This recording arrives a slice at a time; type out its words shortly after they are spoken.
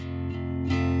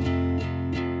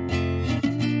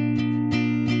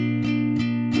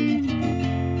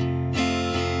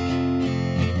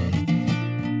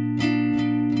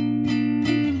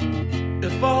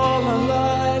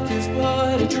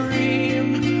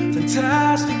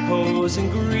egos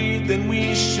and greed, then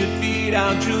we should feed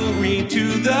our jewelry to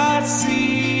the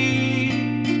sea.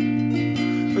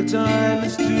 For time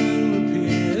is to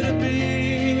appear to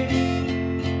be,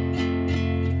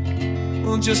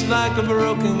 well, just like a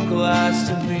broken glass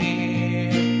to me.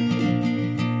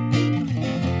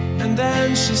 And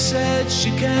then she said she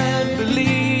can't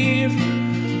believe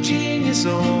genius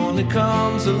only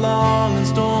comes along in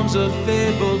storms of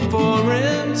fabled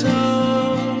foreign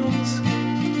tongues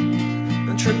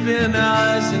and tripping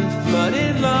eyes and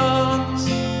flooded lungs.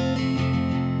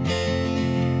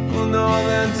 Well,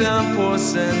 northern downpour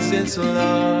sends its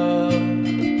love.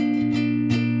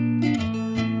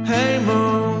 Hey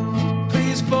moon,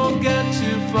 please forget to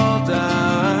fall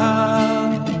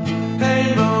down.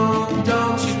 Hey moon,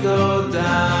 don't you go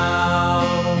down.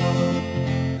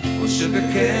 Well, sugar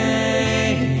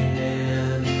cane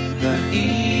in the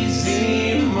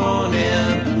easy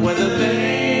morning, where the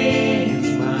veins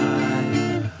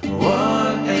mine,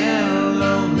 one and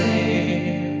lonely.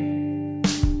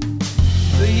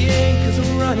 The ink is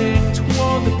running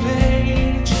toward the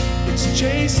page, it's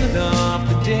chasing off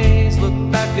the days. Look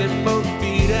back at both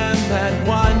feet and that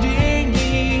winding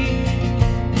knee.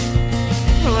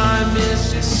 Well, I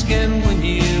missed your skin when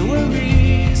you were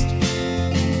eased.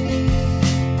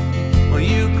 Well,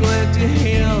 you clicked your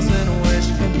heels and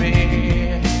wished for me.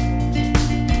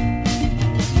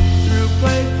 Through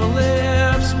playful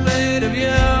lips made of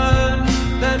yarn,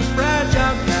 that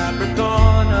fragile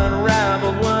Capricorn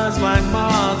unraveled words like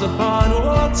Mars upon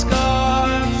old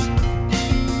scars.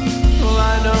 Well,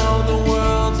 I know the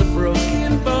world's a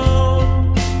broken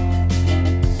bone.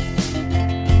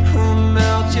 I'll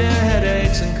melt your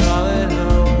headaches and call it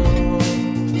home.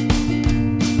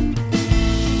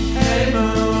 Hey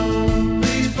moon,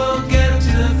 please forget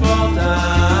to fall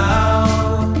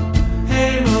down.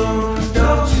 Hey moon,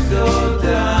 don't you go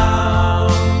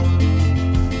down.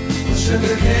 Well,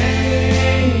 sugar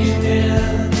cane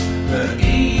in the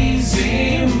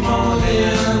easy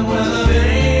morning, where the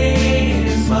vein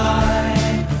is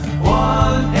mine,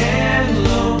 one and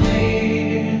lonely.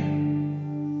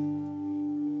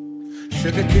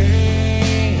 Sugar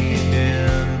cane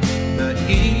in the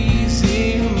easy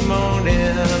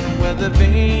morning, where the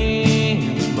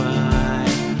veins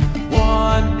mine,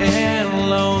 one and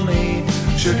lonely.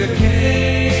 Sugar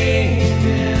cane.